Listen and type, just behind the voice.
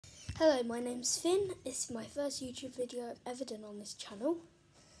Hello, my name's Finn. This is my first YouTube video I've ever done on this channel.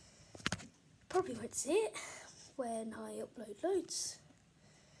 Probably won't see it when I upload loads.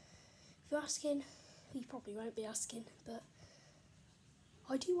 If you're asking, you probably won't be asking, but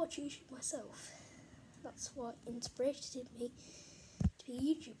I do watch YouTube myself. That's what inspired me to be a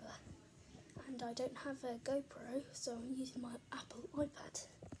YouTuber. And I don't have a GoPro, so I'm using my Apple iPad.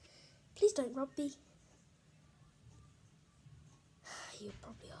 Please don't rob me. You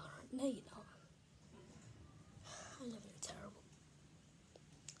probably are. No, you're not. I live in terrible.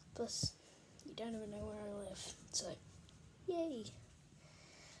 Plus, you don't even know where I live. So, yay.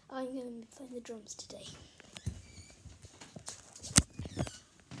 I'm going to be playing the drums today.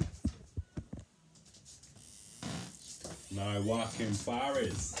 No walking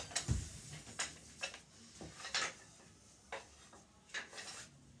fires.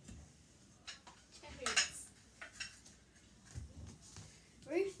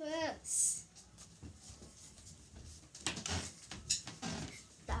 Rufus.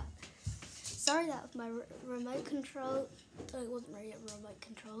 Sorry, that was my remote control. Oh, it wasn't really a remote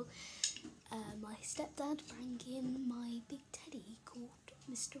control. My stepdad rang in my big teddy called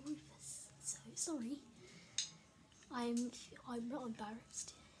Mr. Rufus. So sorry. I'm not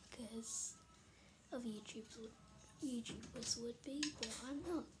embarrassed because other YouTubers would be, but I'm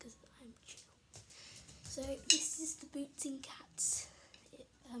not because I'm chill. So this is the Boots and Cats.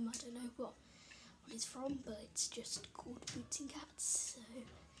 I don't know what it's from, but it's just called Boots and Cats. So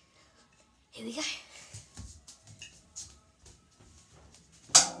here we go.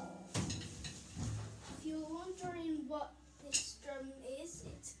 If you're wondering what this drum is,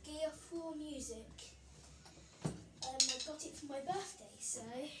 it's Gear 4 Music. I got it for my birthday, so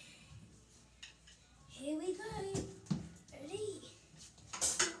here we go. Ready?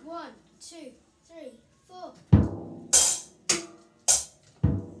 1, 2, 3, 4.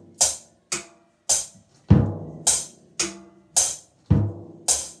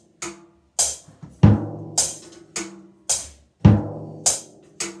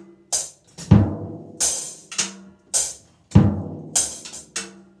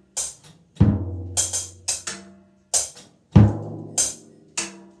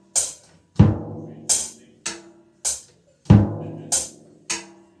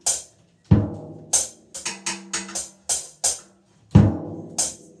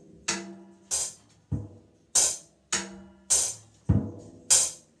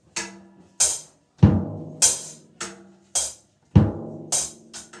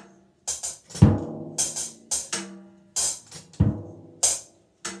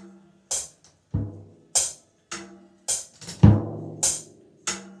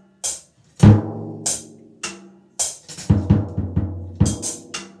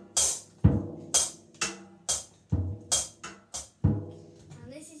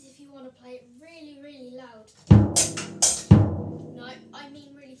 Play it really, really loud. No, I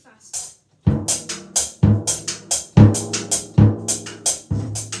mean really fast.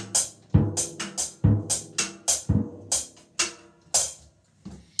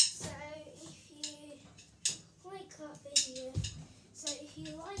 So if you like that video, if you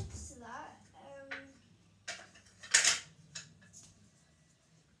liked that,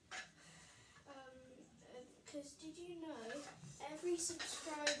 because did you know every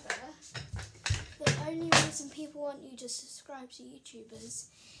subscriber, the only reason people want you to subscribe to YouTubers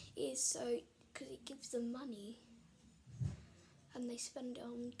is so because it gives them money and they spend it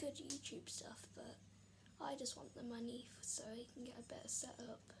on good YouTube stuff, but I just want the money so I can get a better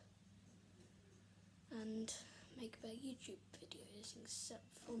setup and make better YouTube videos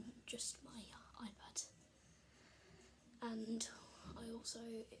except from just my iPad. And I also,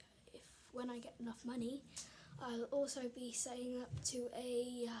 when I get enough money, I'll also be setting up to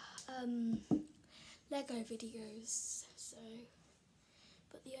a Lego videos. So,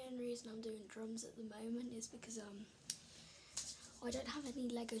 but the only reason I'm doing drums at the moment is because I don't have any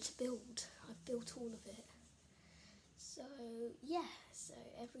Lego to build. I've built all of it. So yeah, so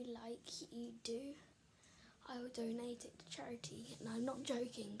every like you do, I will donate it to charity, and I'm not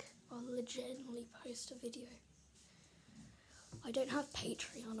joking. I'll legitimately post a video. I don't have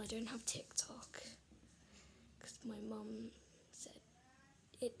Patreon, I don't have TikTok, because my mum said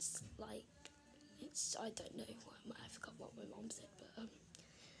I don't know, I forgot what my mum said, but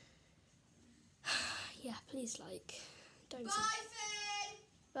yeah, please don't. Bye, Finn!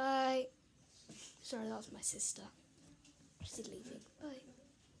 Bye! Sorry, that was my sister. She's leaving. Bye.